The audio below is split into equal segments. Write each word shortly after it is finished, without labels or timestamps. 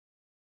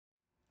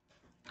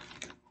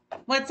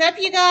What's up,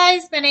 you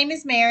guys? My name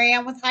is Mary.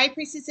 I'm with High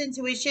Priestess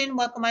Intuition.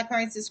 Welcome, my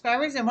current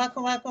subscribers, and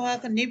welcome,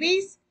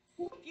 newbies.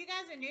 If you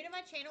guys are new to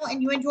my channel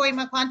and you enjoy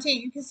my content,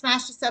 you can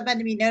smash the sub button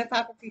to be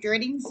notified for future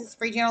readings. This is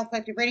free general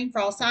collective reading for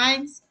all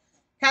signs.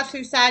 Couch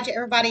through side to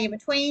everybody in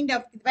between.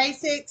 Don't forget the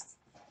basics.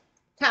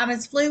 Time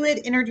is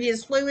fluid. Energy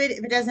is fluid.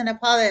 If it doesn't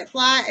apply, let it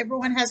fly.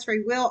 Everyone has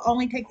free will.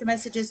 Only take the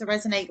messages that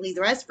resonate. Leave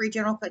the rest. Free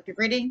general collective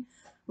reading.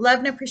 Love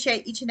and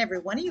appreciate each and every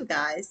one of you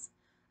guys.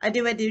 I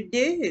do.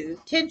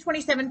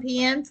 10:27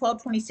 p.m.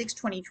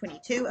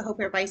 12/26/2022. I hope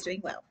everybody's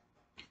doing well.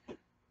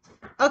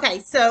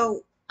 Okay,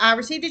 so I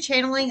received a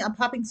channeling. I'm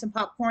popping some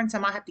popcorn, so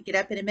I might have to get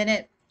up in a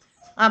minute.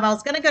 I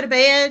was going to go to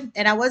bed,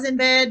 and I was in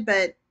bed,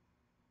 but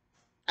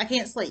I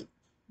can't sleep.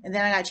 And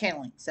then I got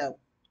channeling, so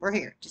we're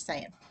here. Just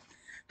saying.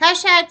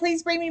 Hashtag,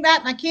 please bring me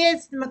back my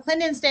kids. The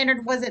McClendon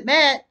standard wasn't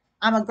met.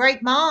 I'm a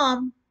great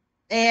mom,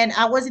 and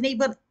I wasn't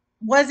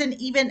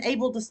even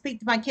able to speak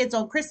to my kids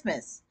on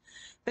Christmas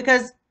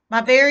because my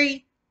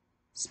very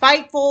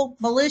spiteful,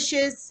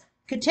 malicious,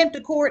 contempt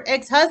of court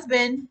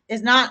ex-husband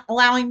is not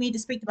allowing me to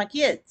speak to my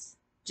kids.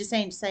 Just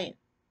saying.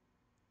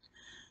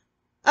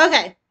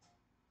 Okay.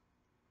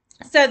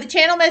 So the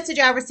channel message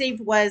I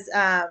received was,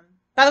 by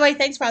the way,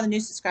 thanks for all the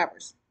new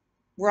subscribers.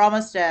 We're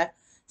almost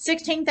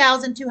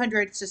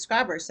 16,200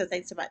 subscribers, so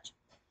thanks so much.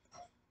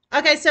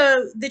 Okay,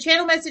 so the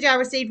channel message I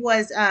received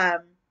was,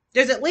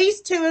 there's at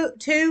least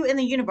two in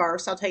the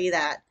universe, I'll tell you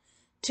that.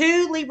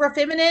 2 Libra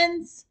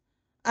feminines.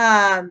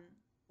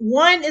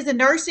 One is a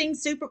nursing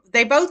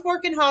they both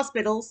work in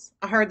hospitals.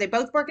 I heard they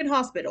both work in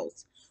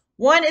hospitals.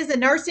 One is a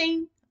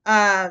nursing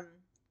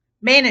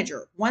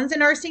manager. One's a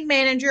nursing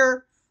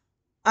manager.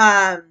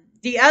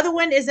 The other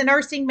one is a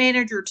nursing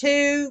manager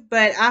too,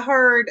 but I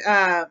heard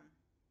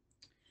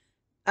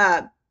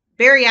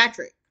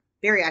bariatric.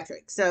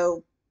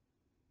 So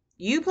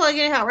you plug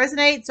in how it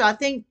resonates. So I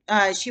think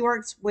she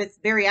works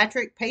with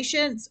bariatric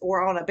patients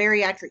or on a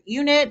bariatric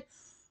unit.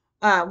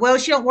 Well,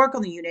 she don't work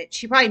on the unit.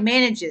 She probably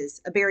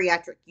manages a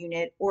bariatric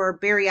unit or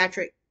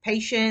bariatric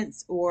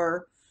patients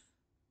or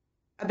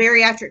a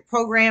bariatric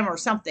program or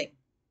something.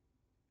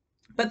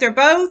 But they're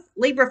both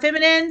Libra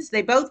feminines.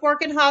 They both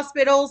work in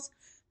hospitals.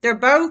 They're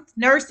both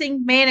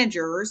nursing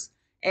managers,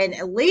 and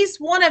at least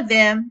one of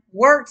them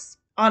works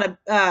on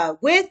a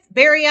with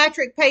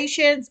bariatric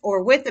patients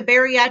or with a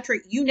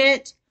bariatric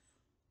unit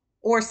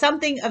or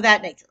something of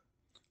that nature.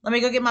 Let me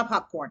go get my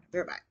popcorn. Be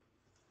right back.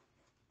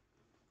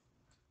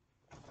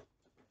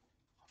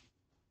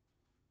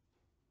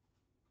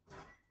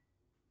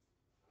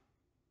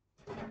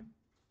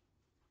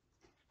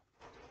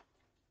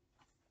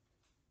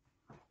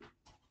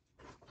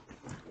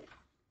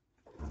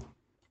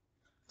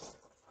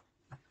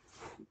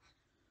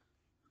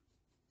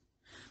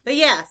 But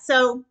yeah,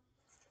 so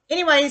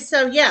anyway,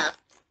 so yeah.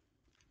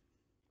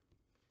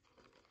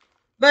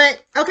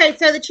 But okay,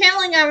 so the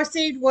channeling I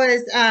received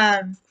was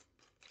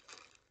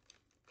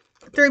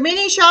through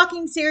many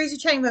shocking series of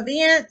chain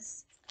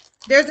events,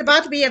 there's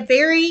about to be a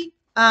very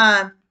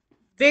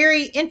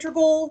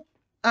integral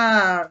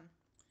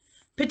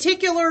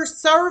particular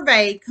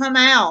survey come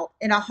out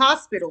in a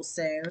hospital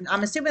soon.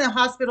 I'm assuming the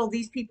hospital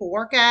these people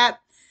work at.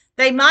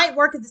 They might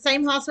work at the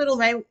same hospital.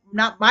 They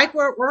might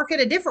work at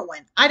a different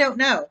one. I don't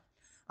know.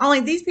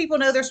 Only these people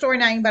know their story,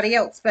 not anybody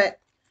else. But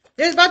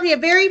there's about to be a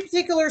very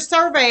particular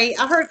survey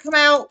I heard come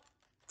out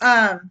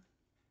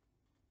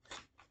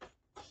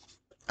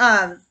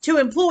to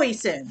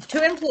employees soon.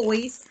 To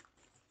employees.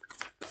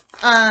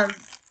 I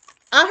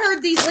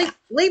heard these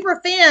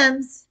Libra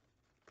femmes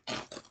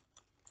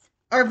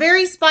are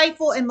very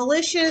spiteful and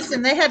malicious,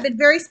 and they have been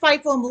very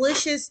spiteful and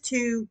malicious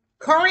to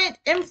current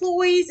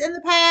employees in the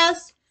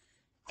past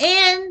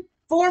and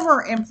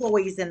former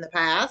employees in the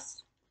past.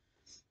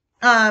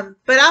 But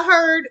I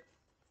heard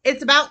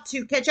it's about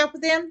to catch up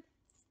with them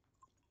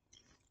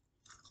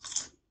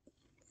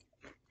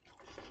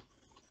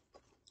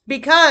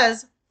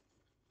because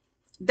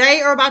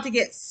they are about to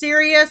get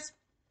serious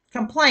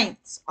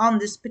complaints on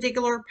this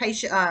particular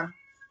patient,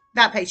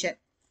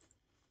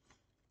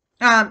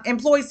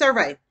 employee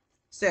survey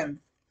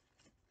soon.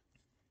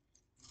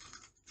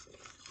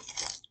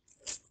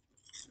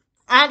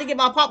 I had to get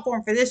my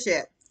popcorn for this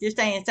shit. Just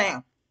saying.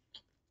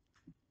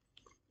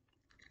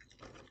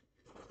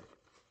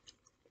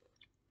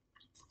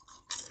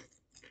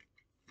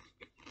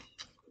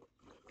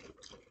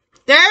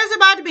 There's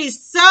about to be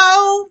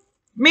so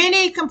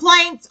many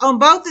complaints on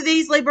both of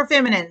these Libra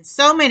feminines.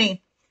 So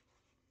many.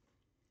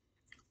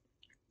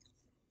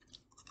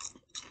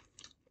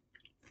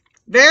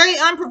 Very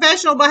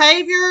unprofessional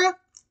behavior.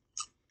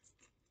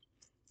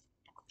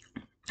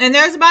 And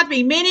there's about to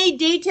be many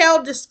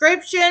detailed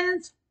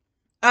descriptions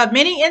of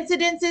many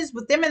incidences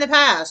with them in the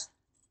past.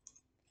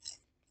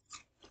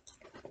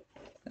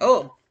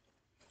 Oh.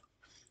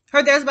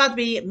 Heard there's about to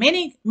be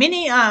many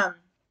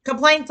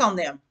complaints on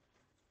them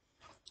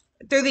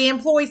through the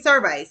employee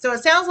survey. So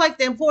it sounds like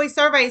the employee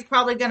survey is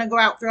probably going to go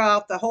out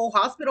throughout the whole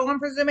hospital, I'm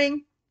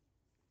presuming.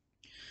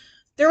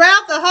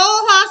 Throughout the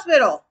whole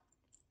hospital.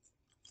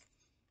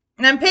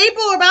 And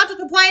people are about to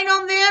complain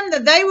on them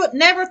that they would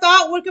never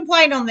thought would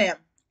complain on them.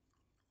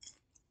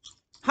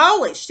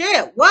 Holy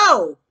shit.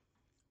 Whoa.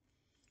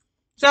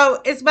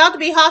 So it's about to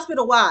be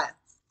hospital-wide.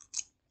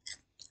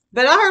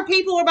 But I heard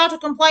people are about to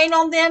complain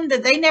on them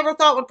that they never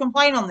thought would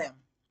complain on them.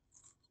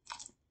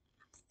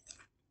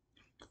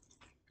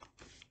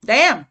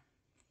 Damn.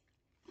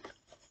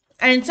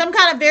 And some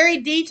kind of very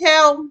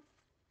detailed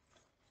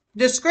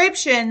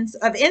descriptions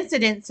of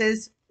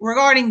incidences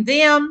regarding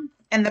them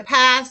and the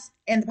past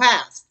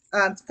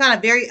it's kind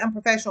of very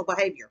unprofessional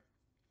behavior.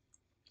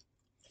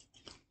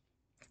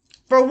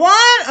 For one,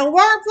 a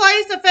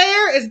workplace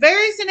affair is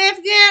very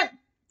significant,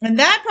 and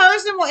that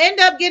person will end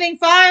up getting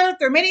fired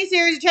through many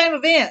series of chain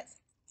events.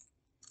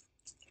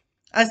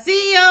 A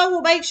CEO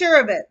will make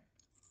sure of it.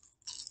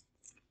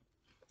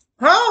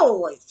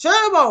 Holy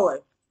shit, boy.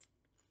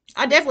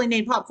 I definitely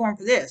need popcorn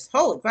for this.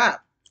 Holy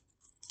crap.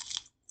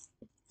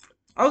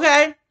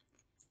 Okay.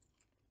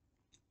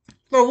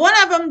 For one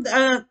of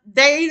them,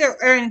 they either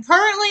are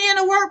currently in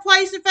a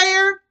workplace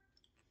affair,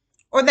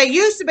 or they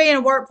used to be in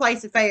a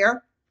workplace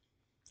affair.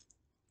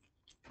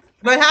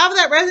 But however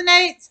that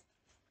resonates,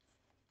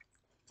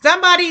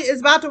 somebody is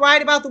about to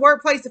write about the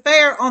workplace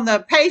affair on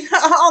the patient,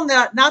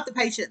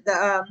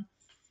 the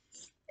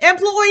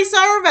employee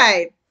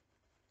survey.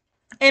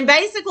 And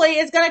basically,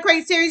 it's going to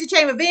create a series of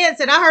chain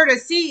events. And I heard a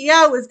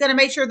CEO is going to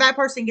make sure that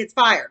person gets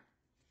fired.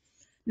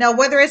 Now,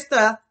 whether it's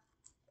the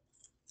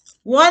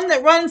one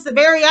that runs the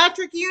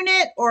bariatric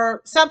unit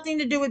or something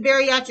to do with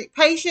bariatric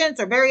patients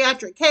or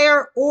bariatric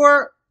care,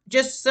 or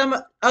just some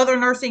other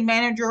nursing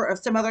manager of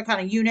some other kind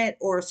of unit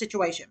or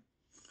situation.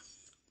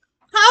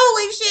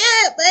 Holy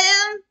shit,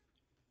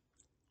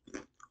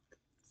 man.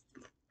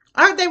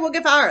 I heard they will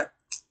get fired.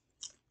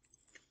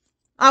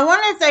 I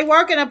wonder if they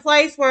work in a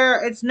place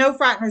where it's no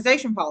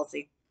fraternization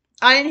policy.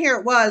 I didn't hear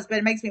it was, but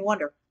it makes me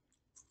wonder.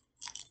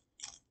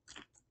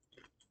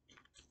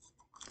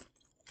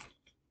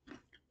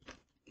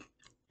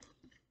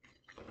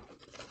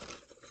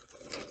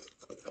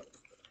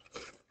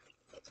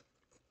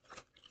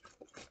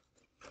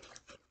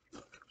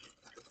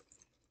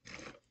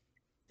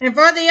 And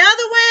for the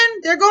other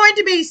one, they're going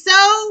to be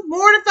so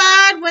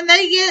mortified when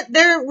they get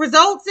their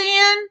results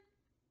in.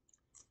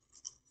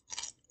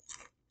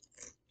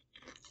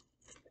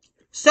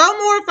 So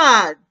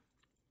mortified.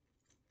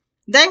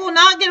 They will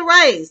not get a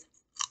raise.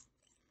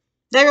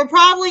 They will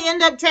probably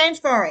end up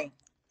transferring.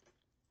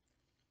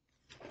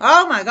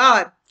 Oh my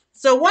God.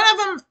 So one of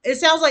them, it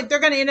sounds like they're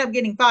going to end up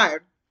getting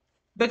fired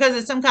because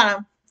of some kind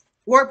of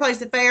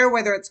workplace affair,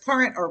 whether it's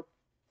current or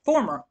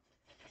former.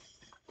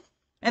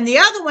 And the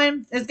other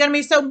one is going to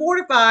be so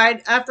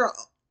mortified after,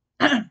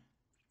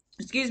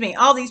 excuse me,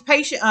 all these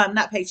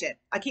not patient.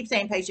 I keep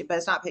saying patient, but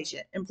it's not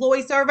patient.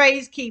 Employee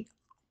surveys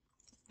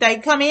they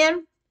come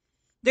in.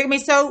 They're going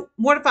to be so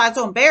mortified,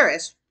 so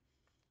embarrassed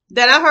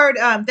that I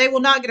heard they will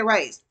not get a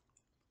raise.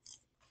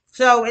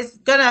 So it's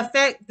going to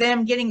affect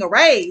them getting a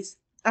raise.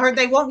 I heard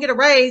they won't get a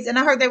raise, and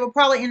I heard they will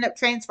probably end up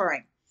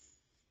transferring.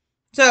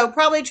 So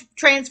probably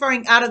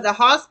transferring out of the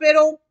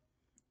hospital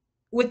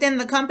within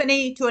the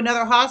company to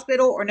another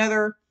hospital or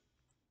another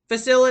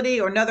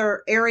facility or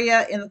another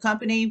area in the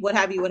company, what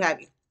have you, what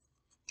have you.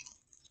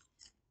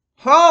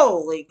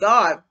 Holy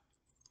God.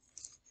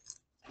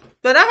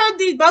 But I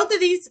heard both of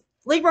these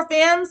Libra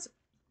femmes,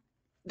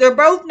 they're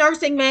both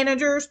nursing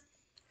managers,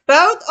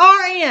 both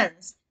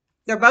RNs.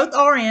 They're both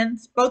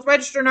RNs, both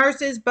registered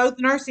nurses, both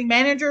nursing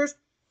managers.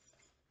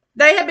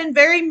 They have been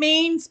very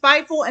mean,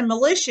 spiteful, and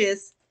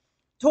malicious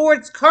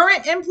towards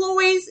current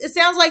employees, it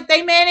sounds like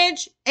they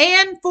manage,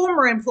 and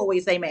former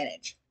employees they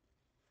manage.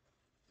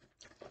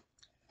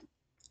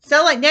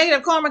 Sounds like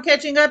negative karma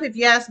catching up, if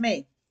you ask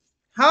me.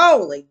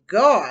 Holy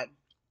God.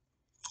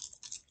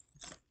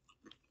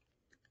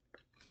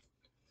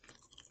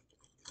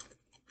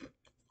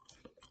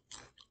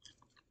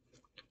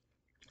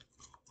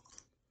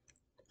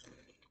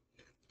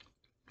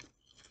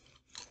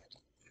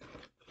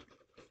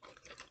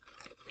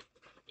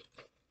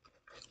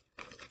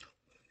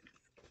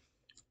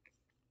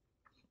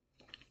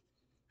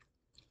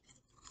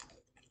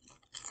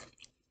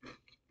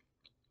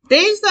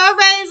 These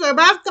surveys are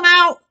about to come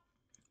out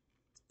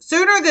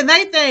sooner than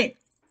they think.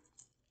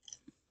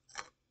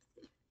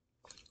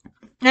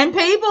 And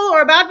people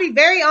are about to be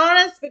very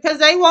honest because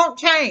they won't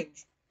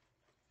change.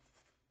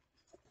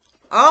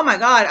 Oh my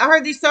God. I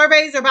heard these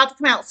surveys are about to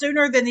come out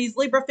sooner than these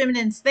Libra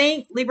feminines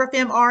think. Libra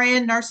Fem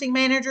RN nursing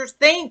managers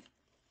think.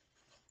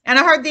 And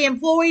I heard the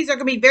employees are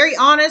going to be very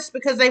honest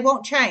because they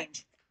won't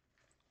change.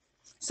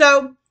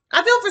 So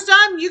I feel for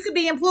some, you could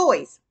be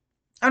employees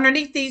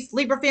underneath these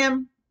Libra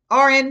Fem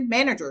RN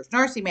managers,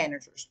 nursing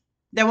managers.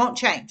 They won't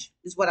change,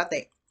 is what I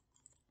think.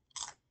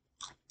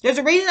 There's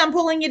a reason I'm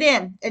pulling it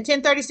in at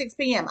 10:36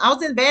 p.m. I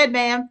was in bed,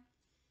 man.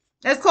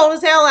 It's cold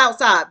as hell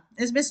outside.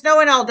 It's been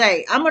snowing all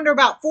day. I'm under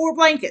about 4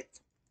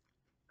 blankets.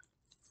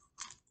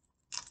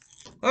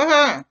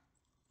 Okay.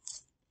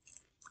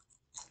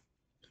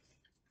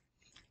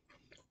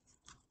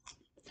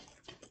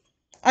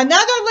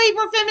 Another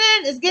Libra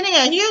feminine is getting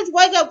a huge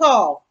wake-up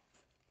call.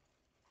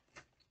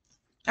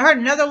 I heard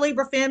another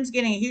Libra fem's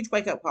getting a huge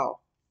wake-up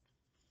call.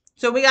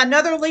 So we got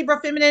another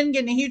Libra feminine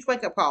getting a huge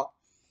wake-up call.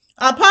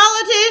 A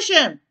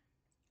politician.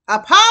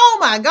 Oh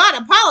my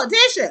God, a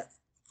politician.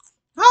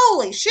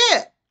 Holy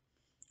shit.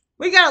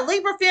 We got a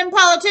Libra Finn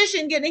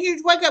politician getting a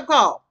huge wake-up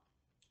call.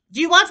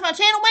 Do you watch my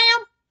channel,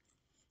 ma'am?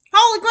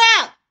 Holy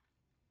crap.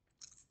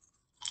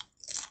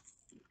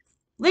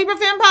 Libra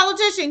Finn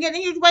politician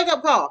getting a huge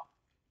wake-up call.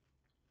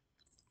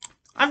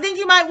 I think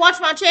you might watch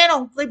my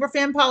channel, Libra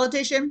Finn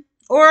politician.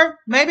 Or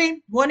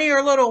maybe one of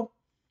your little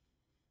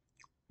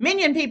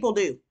minion people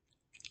do.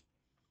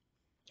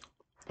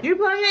 You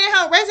plug it in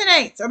how it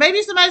resonates. Or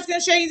maybe somebody's going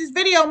to show you this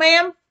video,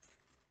 ma'am.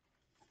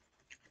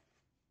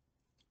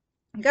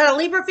 Got a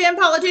Libra Finn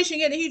politician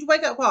getting a huge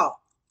wake-up call.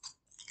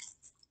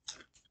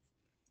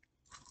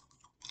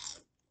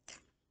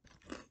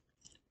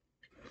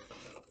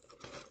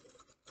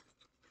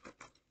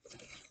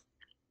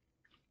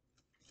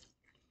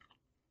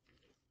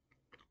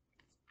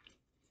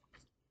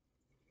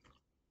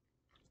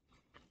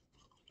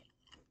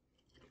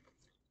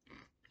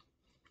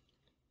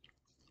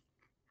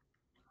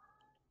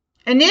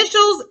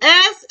 Initials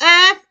S,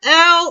 F,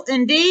 L,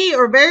 and D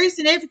are very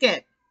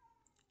significant.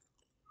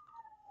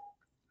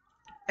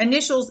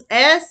 Initials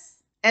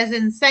S as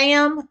in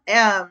Sam,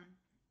 F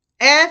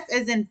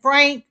as in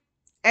Frank,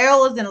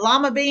 L as in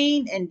Llama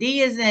Bean, and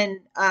D as in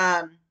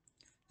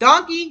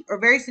Donkey are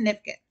very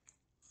significant.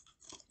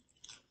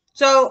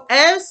 So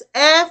S,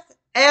 F,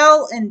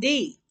 L, and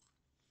D.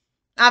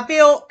 I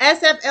feel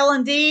S, F, L,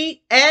 and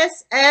D.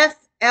 S, F,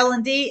 L,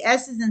 and D.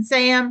 S is in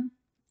Sam,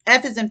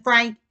 F is in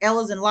Frank, L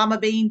is in Llama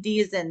Bean, D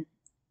is in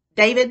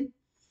David.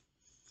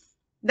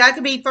 That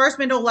could be first,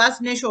 middle, last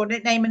initial, or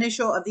nickname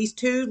initial of these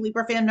two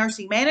Libra Femme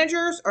nursing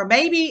managers, or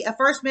maybe a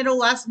first, middle,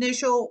 last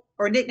initial,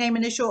 or nickname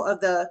initial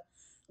of the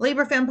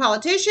Libra Femme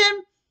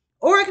politician,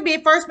 or it could be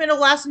a first, middle,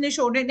 last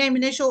initial, or nickname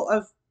initial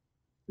of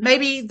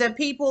maybe the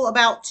people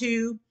about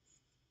to,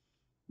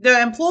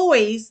 the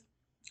employees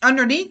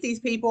underneath these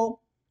people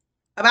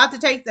about to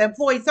take the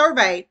employee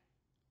survey,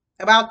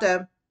 about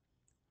to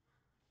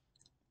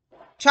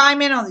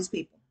chime in on these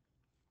people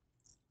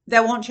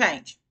that won't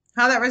change.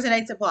 How that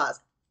resonates applies.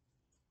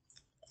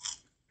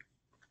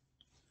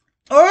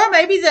 Or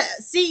maybe the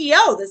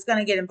CEO that's going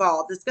to get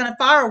involved, that's going to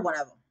fire one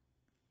of them.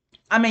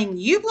 I mean,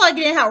 you plug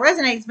it in how it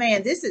resonates,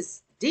 man. This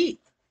is deep.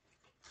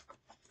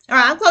 All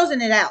right, I'm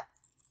closing it out.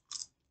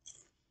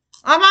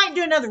 I might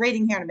do another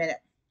reading here in a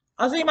minute.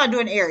 I'll see about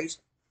doing Aries.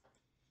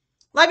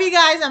 Love you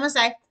guys. I'm going to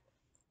say.